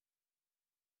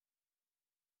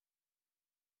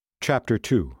Chapter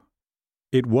 2.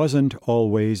 It Wasn't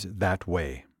Always That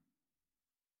Way.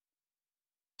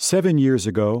 7 years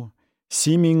ago,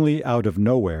 seemingly out of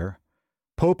nowhere,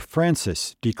 Pope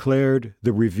Francis declared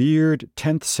the revered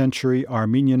 10th century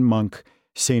Armenian monk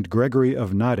Saint Gregory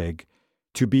of Nareg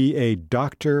to be a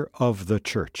Doctor of the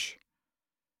Church.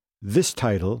 This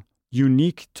title,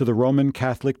 unique to the Roman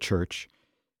Catholic Church,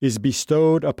 is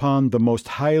bestowed upon the most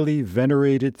highly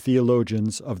venerated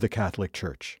theologians of the Catholic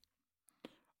Church.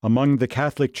 Among the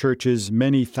Catholic Church's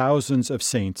many thousands of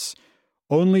saints,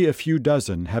 only a few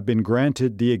dozen have been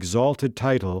granted the exalted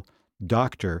title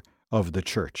Doctor of the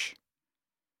Church.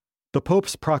 The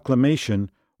Pope's proclamation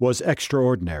was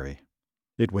extraordinary.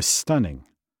 It was stunning.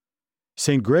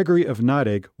 St. Gregory of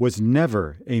Nareg was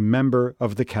never a member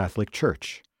of the Catholic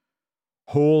Church.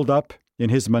 Holed up in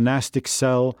his monastic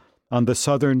cell on the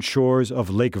southern shores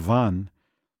of Lake Van,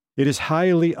 it is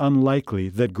highly unlikely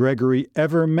that Gregory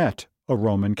ever met a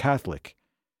Roman Catholic.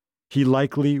 He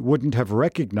likely wouldn't have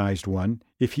recognized one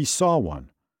if he saw one.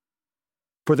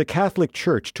 For the Catholic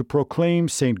Church to proclaim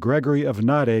St. Gregory of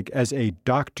Nareg as a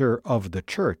Doctor of the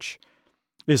Church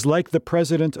is like the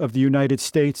President of the United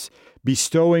States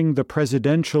bestowing the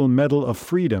Presidential Medal of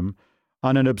Freedom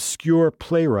on an obscure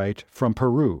playwright from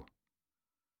Peru.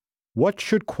 What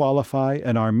should qualify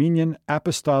an Armenian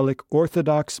Apostolic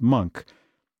Orthodox monk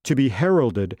to be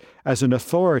heralded as an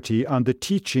authority on the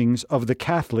teachings of the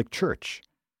Catholic Church?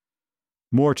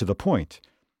 More to the point,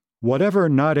 whatever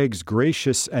Nareg's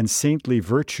gracious and saintly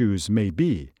virtues may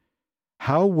be,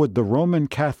 how would the Roman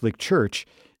Catholic Church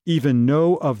even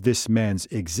know of this man's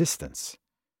existence?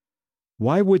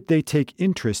 Why would they take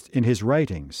interest in his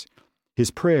writings,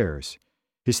 his prayers,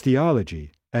 his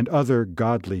theology, and other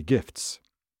godly gifts?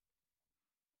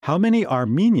 How many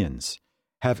Armenians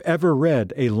have ever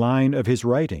read a line of his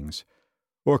writings,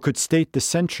 or could state the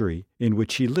century in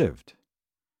which he lived?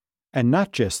 And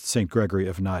not just St. Gregory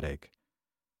of Nareg.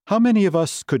 How many of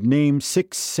us could name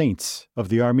 6 saints of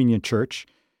the Armenian Church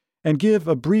and give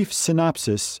a brief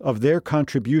synopsis of their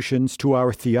contributions to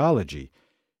our theology,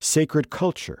 sacred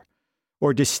culture,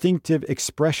 or distinctive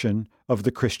expression of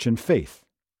the Christian faith?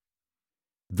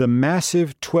 The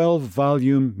massive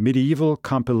 12-volume medieval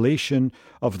compilation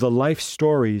of the life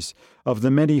stories of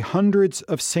the many hundreds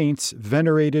of saints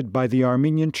venerated by the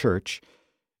Armenian Church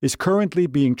is currently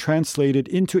being translated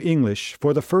into English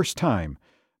for the first time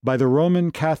by the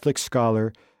Roman Catholic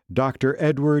scholar Dr.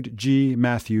 Edward G.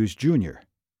 Matthews, Jr.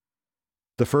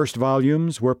 The first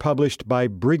volumes were published by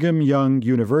Brigham Young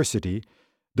University,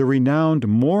 the renowned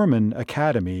Mormon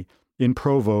Academy in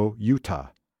Provo, Utah.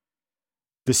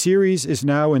 The series is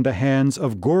now in the hands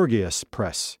of Gorgias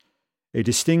Press, a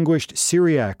distinguished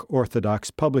Syriac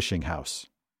Orthodox publishing house.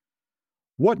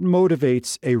 What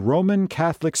motivates a Roman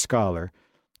Catholic scholar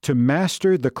to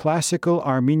master the classical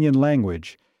Armenian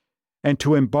language and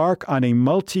to embark on a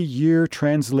multi-year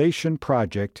translation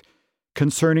project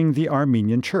concerning the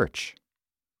Armenian Church?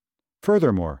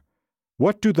 Furthermore,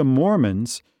 what do the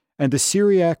Mormons and the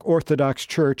Syriac Orthodox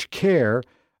Church care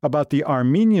about the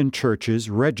Armenian Church's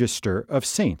register of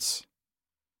saints?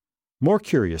 More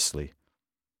curiously,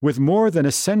 with more than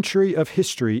a century of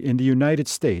history in the United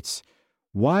States,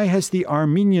 why has the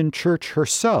Armenian Church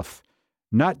herself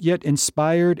not yet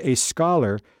inspired a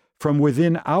scholar from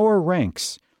within our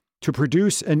ranks to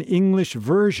produce an English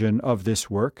version of this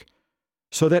work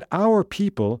so that our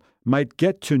people might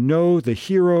get to know the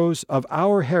heroes of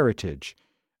our heritage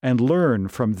and learn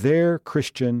from their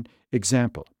Christian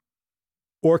example?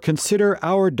 Or consider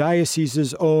our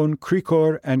diocese's own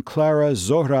Krikor and Clara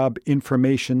Zohrab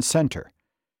Information Center.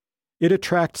 It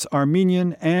attracts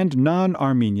Armenian and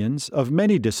non-Armenians of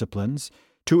many disciplines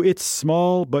to its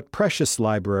small but precious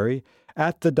library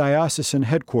at the diocesan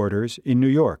headquarters in New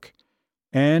York,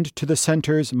 and to the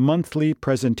center's monthly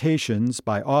presentations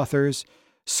by authors,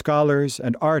 scholars,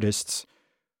 and artists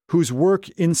whose work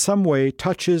in some way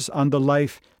touches on the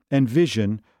life and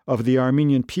vision of the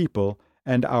Armenian people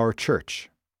and our church.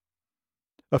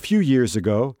 A few years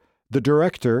ago, the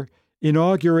director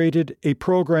inaugurated a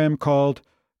program called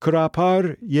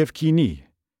Krapar Yevkini,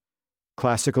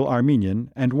 Classical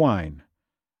Armenian and Wine,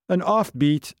 an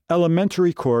offbeat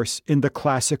elementary course in the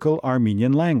classical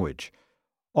Armenian language,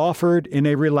 offered in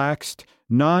a relaxed,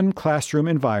 non-classroom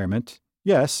environment,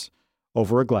 yes,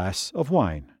 over a glass of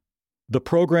wine. The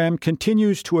program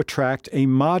continues to attract a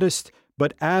modest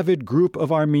but avid group of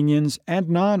Armenians and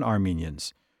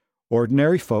non-Armenians,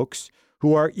 ordinary folks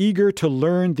who are eager to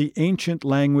learn the ancient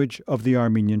language of the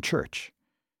Armenian Church.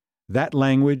 That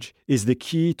language is the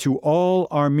key to all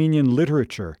Armenian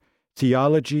literature,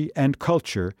 theology, and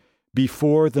culture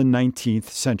before the 19th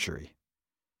century.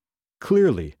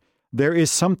 Clearly, there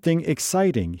is something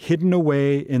exciting hidden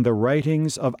away in the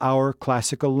writings of our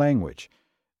classical language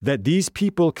that these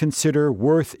people consider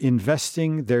worth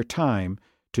investing their time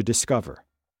to discover.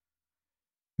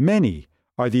 Many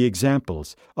are the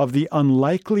examples of the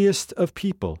unlikeliest of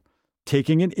people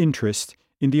taking an interest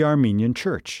in the Armenian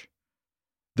Church.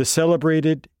 The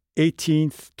celebrated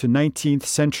 18th to 19th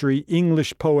century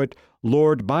English poet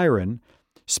Lord Byron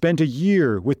spent a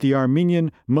year with the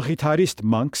Armenian Mkhitarist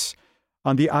monks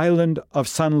on the island of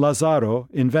San Lazzaro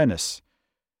in Venice,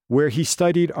 where he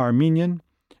studied Armenian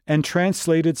and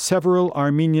translated several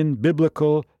Armenian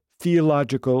biblical,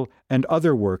 theological, and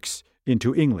other works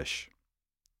into English.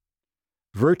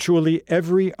 Virtually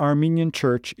every Armenian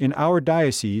church in our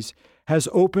diocese has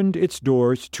opened its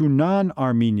doors to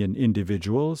non-Armenian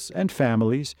individuals and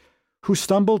families who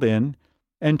stumbled in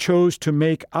and chose to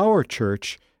make our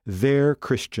church their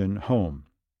Christian home.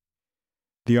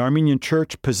 The Armenian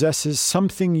Church possesses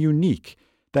something unique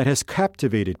that has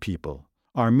captivated people,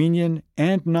 Armenian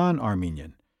and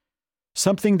non-Armenian,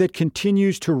 something that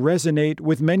continues to resonate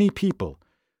with many people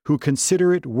who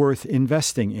consider it worth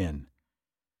investing in.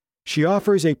 She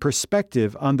offers a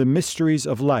perspective on the mysteries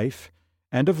of life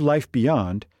and of life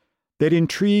beyond that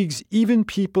intrigues even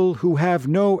people who have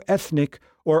no ethnic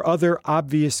or other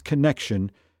obvious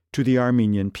connection to the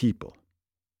Armenian people.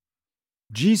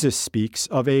 Jesus speaks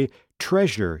of a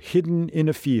treasure hidden in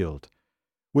a field,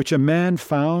 which a man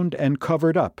found and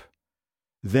covered up.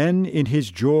 Then, in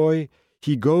his joy,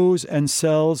 he goes and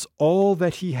sells all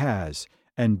that he has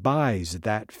and buys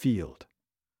that field.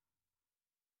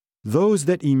 Those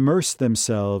that immerse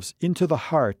themselves into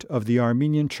the heart of the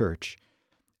Armenian Church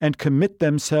and commit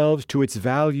themselves to its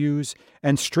values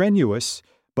and strenuous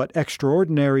but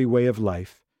extraordinary way of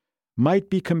life might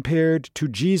be compared to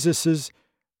Jesus's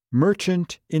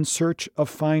merchant in search of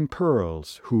fine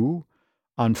pearls, who,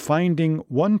 on finding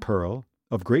one pearl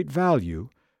of great value,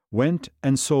 went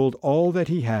and sold all that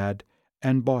he had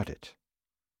and bought it.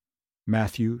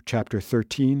 Matthew chapter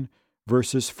 13,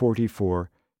 verses 44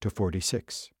 to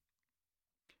 46.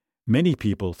 Many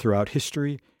people throughout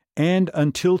history and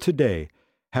until today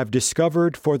have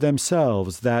discovered for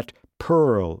themselves that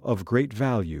pearl of great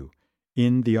value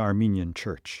in the Armenian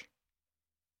Church.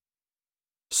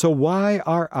 So why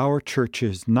are our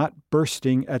churches not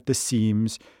bursting at the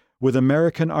seams with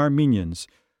American Armenians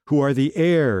who are the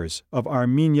heirs of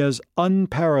Armenia's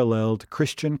unparalleled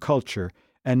Christian culture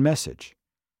and message?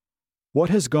 What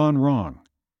has gone wrong?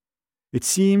 It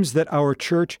seems that our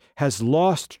church has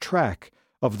lost track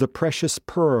of the precious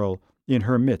pearl in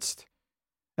her midst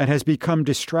and has become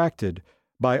distracted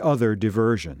by other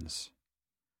diversions.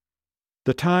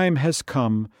 The time has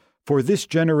come for this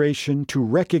generation to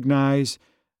recognize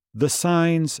the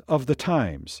signs of the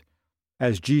times,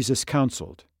 as Jesus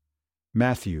counseled.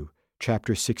 Matthew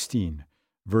chapter 16,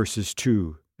 verses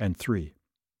 2 and 3.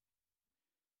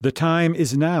 The time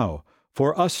is now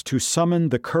for us to summon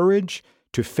the courage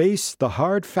to face the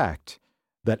hard fact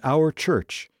that our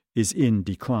church is in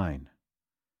decline.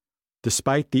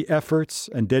 Despite the efforts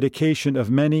and dedication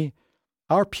of many,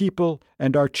 our people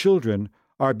and our children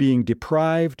are being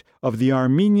deprived of the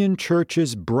Armenian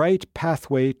Church's bright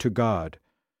pathway to God,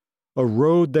 a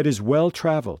road that is well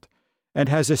traveled and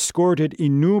has escorted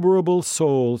innumerable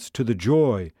souls to the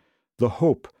joy, the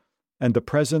hope, and the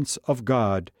presence of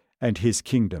God and His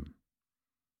kingdom.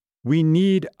 We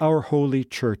need our holy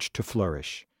church to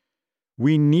flourish.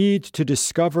 We need to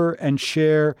discover and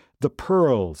share the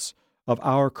pearls of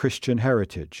our Christian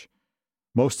heritage,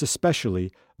 most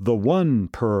especially the one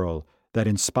pearl that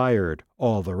inspired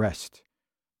all the rest,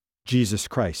 Jesus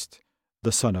Christ,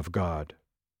 the Son of God.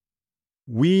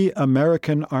 We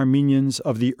American Armenians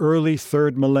of the early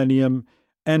third millennium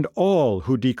and all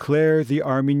who declare the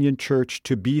Armenian Church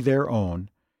to be their own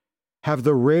have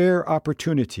the rare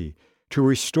opportunity to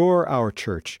restore our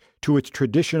church to its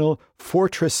traditional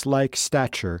fortress-like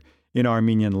stature in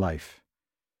Armenian life.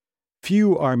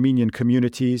 Few Armenian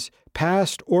communities,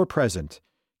 past or present,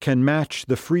 can match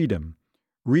the freedom,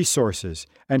 resources,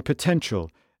 and potential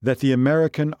that the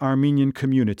American Armenian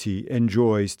community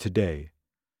enjoys today.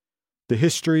 The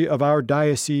history of our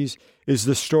diocese is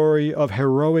the story of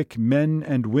heroic men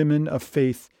and women of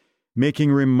faith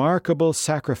making remarkable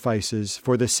sacrifices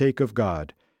for the sake of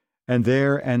God and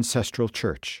their ancestral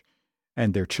church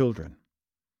and their children.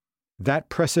 That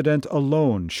precedent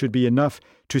alone should be enough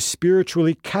to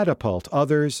spiritually catapult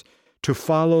others to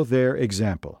follow their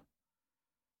example.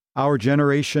 Our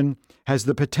generation has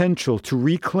the potential to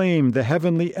reclaim the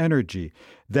heavenly energy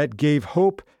that gave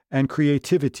hope and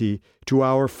creativity to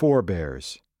our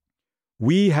forebears.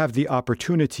 We have the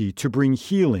opportunity to bring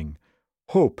healing,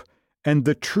 hope, and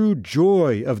the true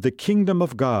joy of the kingdom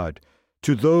of God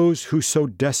to those who so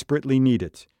desperately need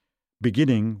it,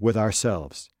 beginning with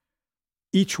ourselves.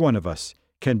 Each one of us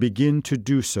can begin to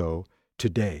do so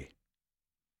today.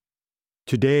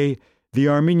 Today, the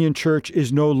Armenian Church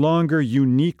is no longer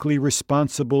uniquely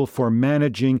responsible for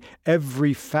managing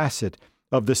every facet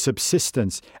of the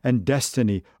subsistence and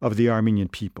destiny of the Armenian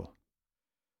people.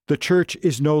 The Church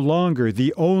is no longer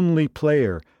the only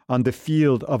player on the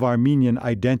field of Armenian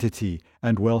identity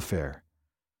and welfare.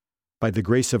 By the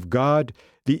grace of God,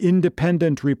 the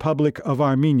independent Republic of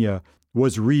Armenia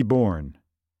was reborn.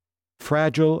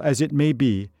 Fragile as it may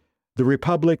be, the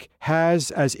Republic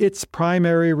has as its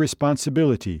primary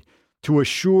responsibility to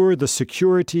assure the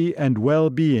security and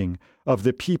well-being of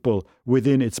the people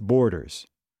within its borders.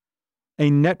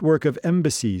 A network of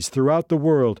embassies throughout the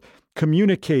world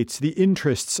communicates the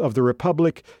interests of the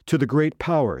Republic to the great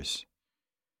powers.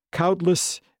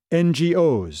 Countless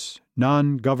NGOs,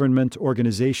 non-government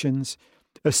organizations,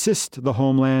 assist the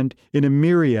homeland in a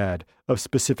myriad of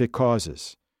specific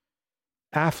causes.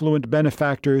 Affluent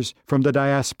benefactors from the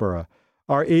diaspora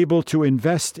are able to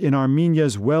invest in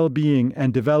Armenia's well-being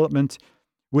and development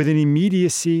with an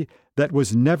immediacy that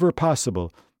was never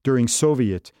possible during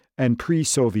Soviet and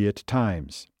pre-Soviet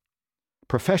times.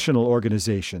 Professional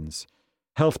organizations,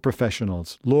 health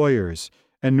professionals, lawyers,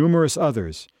 and numerous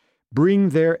others bring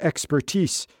their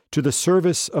expertise to the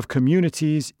service of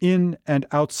communities in and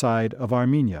outside of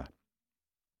Armenia.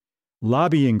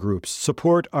 Lobbying groups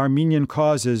support Armenian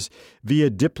causes via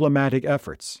diplomatic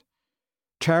efforts.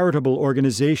 Charitable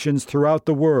organizations throughout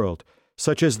the world,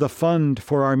 such as the Fund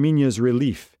for Armenia's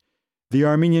Relief, the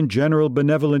Armenian General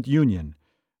Benevolent Union,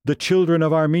 the Children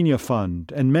of Armenia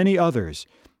Fund, and many others,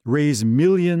 raise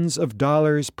millions of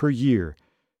dollars per year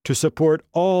to support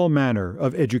all manner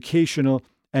of educational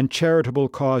and charitable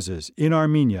causes in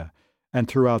Armenia and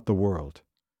throughout the world.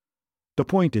 The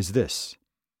point is this: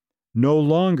 no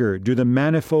longer do the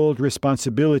manifold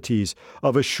responsibilities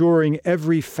of assuring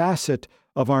every facet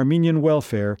of Armenian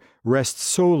welfare rest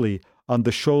solely on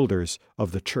the shoulders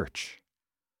of the Church.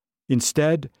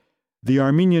 Instead, the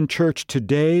Armenian Church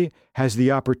today has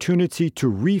the opportunity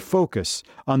to refocus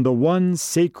on the one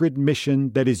sacred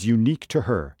mission that is unique to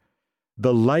her,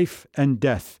 the life and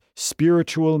death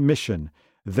spiritual mission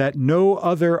that no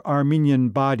other Armenian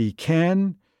body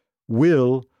can,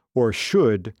 will, or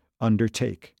should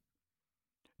undertake.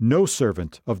 No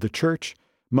servant of the Church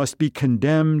must be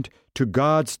condemned to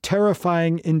God's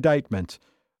terrifying indictment,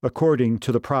 according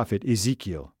to the prophet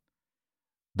Ezekiel.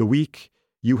 The weak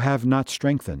you have not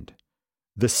strengthened,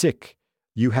 the sick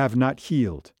you have not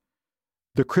healed,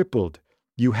 the crippled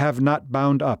you have not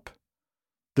bound up,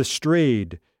 the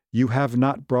strayed you have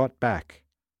not brought back,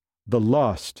 the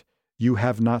lost you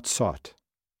have not sought.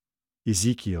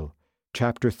 Ezekiel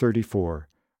chapter 34,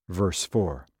 verse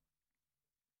 4.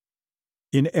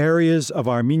 In areas of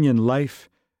Armenian life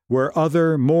where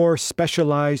other, more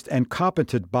specialized and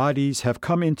competent bodies have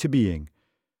come into being,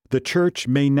 the Church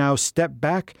may now step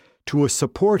back to a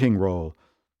supporting role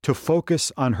to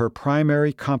focus on her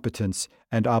primary competence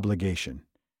and obligation.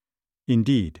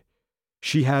 Indeed,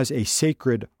 she has a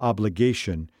sacred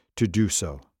obligation to do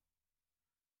so.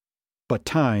 But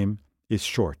time is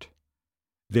short.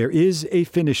 There is a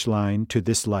finish line to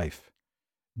this life.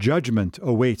 Judgment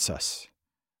awaits us.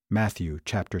 Matthew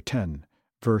chapter 10,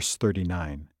 verse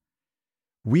 39.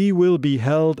 We will be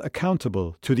held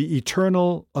accountable to the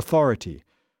eternal authority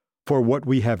for what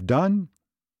we have done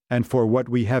and for what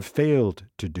we have failed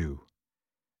to do.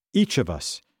 Each of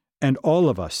us, and all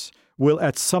of us, will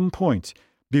at some point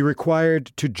be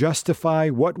required to justify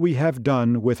what we have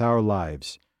done with our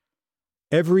lives.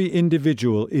 Every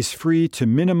individual is free to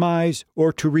minimize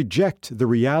or to reject the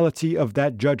reality of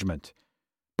that judgment,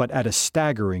 but at a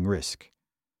staggering risk.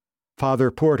 Father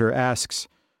Porter asks,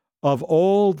 of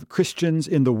all Christians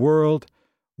in the world,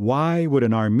 why would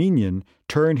an Armenian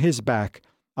turn his back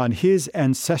on his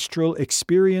ancestral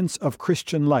experience of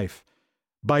Christian life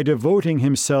by devoting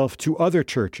himself to other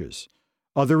churches,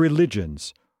 other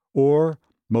religions, or,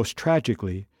 most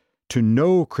tragically, to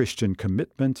no Christian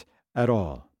commitment at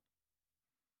all?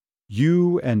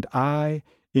 You and I,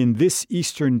 in this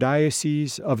Eastern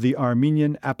Diocese of the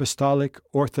Armenian Apostolic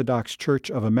Orthodox Church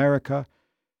of America,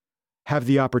 have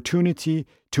the opportunity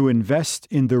to invest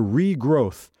in the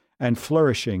regrowth and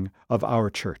flourishing of our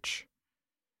church.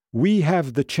 We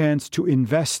have the chance to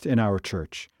invest in our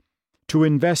church, to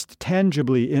invest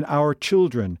tangibly in our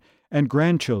children and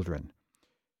grandchildren,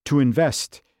 to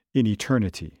invest in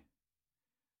eternity.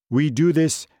 We do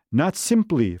this not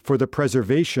simply for the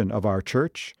preservation of our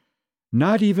church,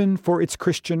 not even for its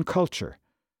Christian culture,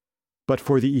 but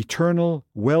for the eternal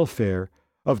welfare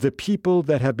of the people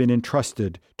that have been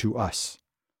entrusted to us.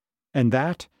 And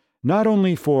that not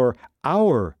only for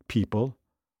our people,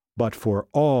 but for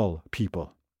all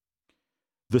people.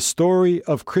 The story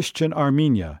of Christian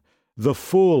Armenia, the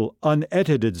full,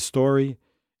 unedited story,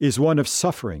 is one of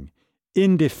suffering,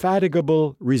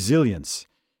 indefatigable resilience,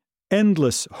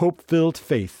 endless hope-filled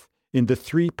faith in the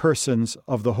three persons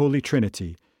of the Holy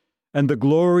Trinity, and the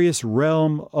glorious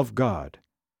realm of God.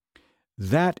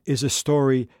 That is a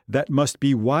story that must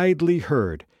be widely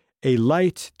heard, a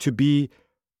light to be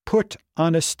put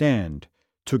on a stand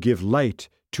to give light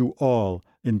to all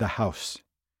in the house.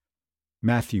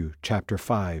 Matthew chapter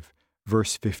 5,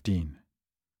 verse 15.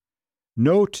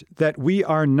 Note that we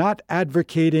are not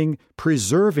advocating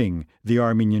preserving the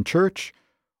Armenian Church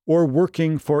or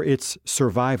working for its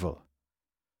survival.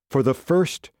 For the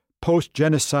first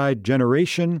post-genocide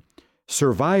generation,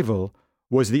 survival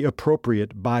was the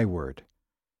appropriate byword.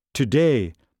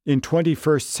 Today, in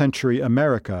 21st century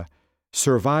America,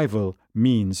 survival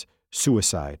means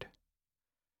suicide.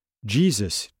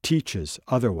 Jesus teaches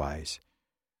otherwise.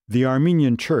 The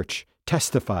Armenian Church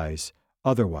testifies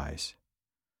otherwise.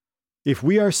 If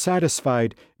we are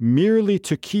satisfied merely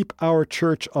to keep our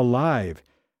church alive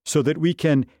so that we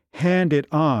can hand it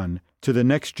on to the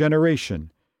next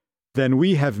generation, then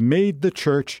we have made the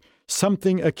church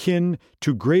something akin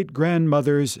to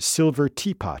great-grandmother's silver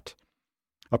teapot,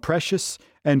 a precious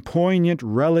and poignant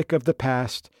relic of the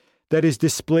past that is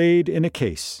displayed in a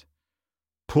case.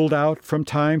 Pulled out from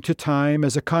time to time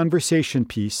as a conversation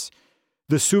piece,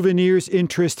 the souvenir's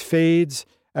interest fades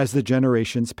as the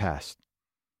generations pass.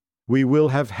 We will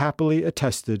have happily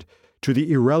attested to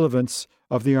the irrelevance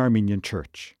of the Armenian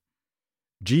Church.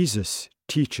 Jesus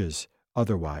teaches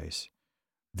otherwise.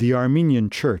 The Armenian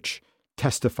Church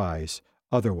testifies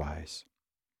otherwise.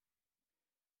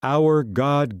 Our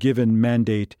God-given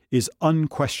mandate is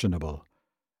unquestionable.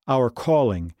 Our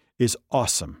calling is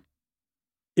awesome.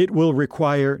 It will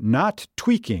require not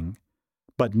tweaking,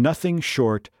 but nothing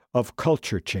short of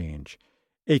culture change,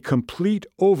 a complete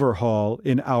overhaul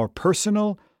in our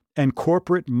personal and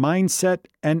corporate mindset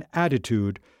and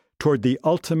attitude toward the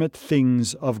ultimate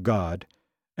things of God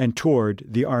and toward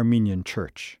the Armenian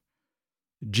Church.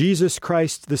 Jesus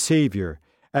Christ the Savior,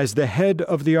 as the head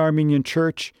of the Armenian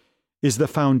Church, is the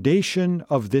foundation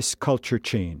of this culture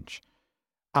change.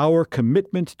 Our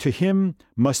commitment to Him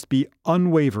must be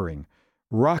unwavering,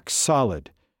 rock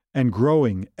solid, and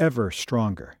growing ever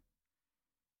stronger.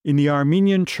 In the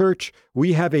Armenian Church,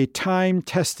 we have a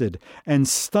time-tested and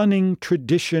stunning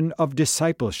tradition of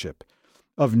discipleship,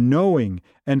 of knowing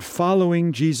and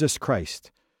following Jesus Christ,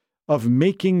 of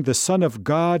making the Son of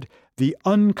God the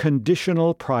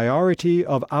unconditional priority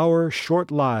of our short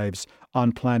lives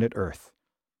on planet Earth,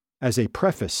 as a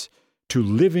preface to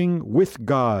living with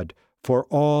God for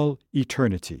all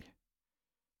eternity.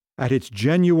 At its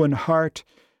genuine heart,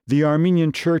 the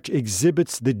Armenian Church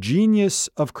exhibits the genius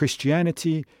of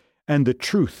Christianity and the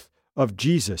truth of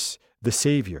Jesus, the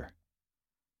Savior.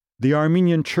 The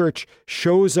Armenian Church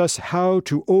shows us how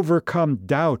to overcome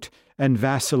doubt and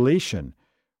vacillation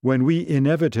when we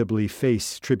inevitably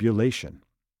face tribulation.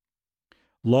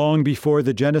 Long before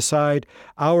the genocide,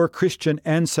 our Christian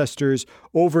ancestors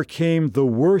overcame the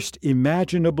worst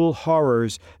imaginable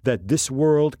horrors that this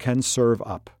world can serve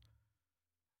up.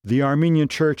 The Armenian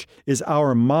Church is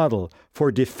our model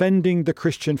for defending the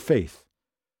Christian faith,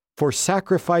 for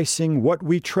sacrificing what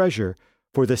we treasure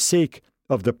for the sake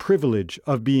of the privilege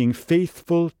of being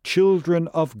faithful children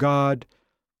of God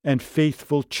and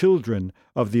faithful children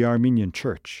of the Armenian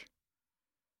Church.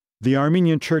 The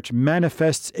Armenian Church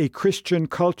manifests a Christian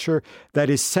culture that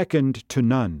is second to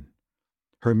none.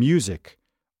 Her music,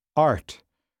 art,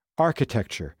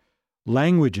 architecture,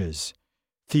 languages,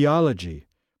 theology,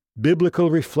 biblical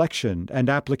reflection and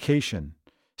application,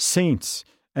 saints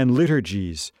and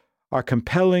liturgies are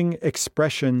compelling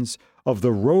expressions of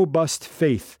the robust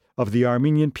faith of the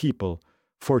Armenian people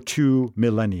for 2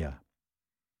 millennia.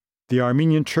 The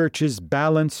Armenian Church's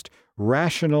balanced,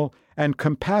 rational, and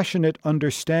compassionate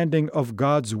understanding of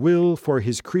God's will for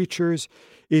His creatures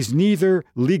is neither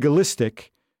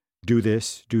legalistic, do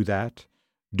this, do that,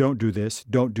 don't do this,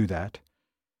 don't do that,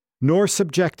 nor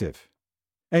subjective,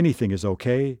 anything is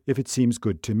okay if it seems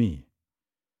good to me.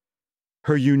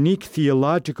 Her unique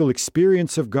theological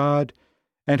experience of God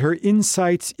and her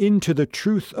insights into the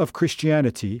truth of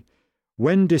Christianity,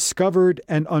 when discovered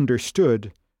and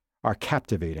understood, are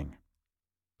captivating.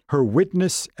 Her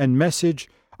witness and message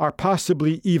are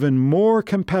possibly even more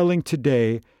compelling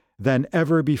today than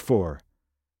ever before,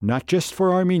 not just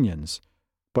for Armenians,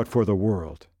 but for the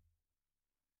world.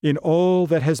 In all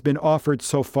that has been offered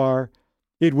so far,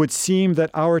 it would seem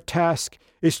that our task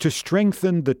is to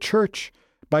strengthen the Church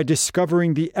by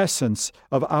discovering the essence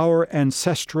of our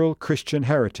ancestral Christian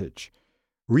heritage,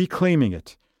 reclaiming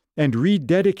it, and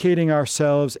rededicating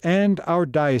ourselves and our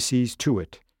diocese to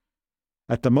it.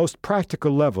 At the most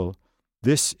practical level,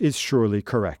 this is surely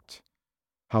correct.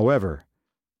 However,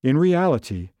 in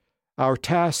reality, our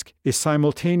task is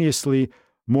simultaneously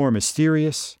more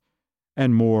mysterious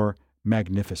and more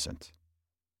magnificent.